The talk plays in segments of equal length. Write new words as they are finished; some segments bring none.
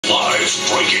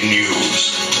latest breaking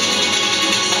news.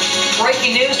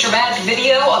 Breaking news, dramatic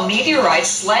video. A meteorite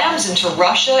slams into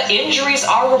Russia. Injuries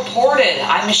are reported.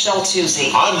 I'm Michelle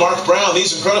Tuzzi. I'm Mark Brown.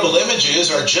 These incredible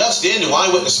images are just into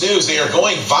Eyewitness News. They are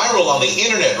going viral on the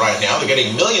internet right now. They're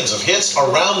getting millions of hits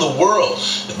around the world.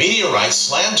 The meteorite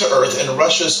slammed to Earth in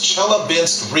Russia's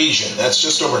Chelyabinsk region. That's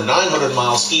just over 900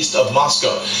 miles east of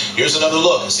Moscow. Here's another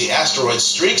look as the asteroid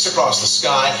streaks across the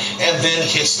sky and then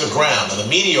hits the ground. Now, the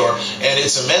meteor and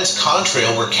its immense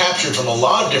contrail were captured from a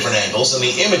lot of different angles, and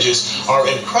the images are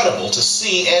incredible to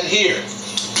see and hear.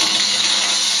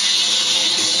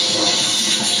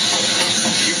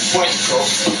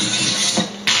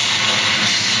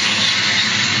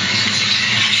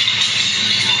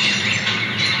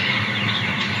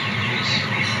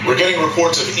 We're getting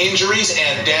reports of injuries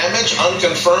and damage,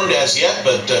 unconfirmed as yet,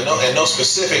 but no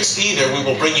specifics either. We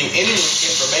will bring you any new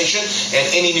information and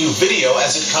any new video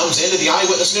as it comes into the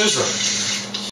Eyewitness Newsroom.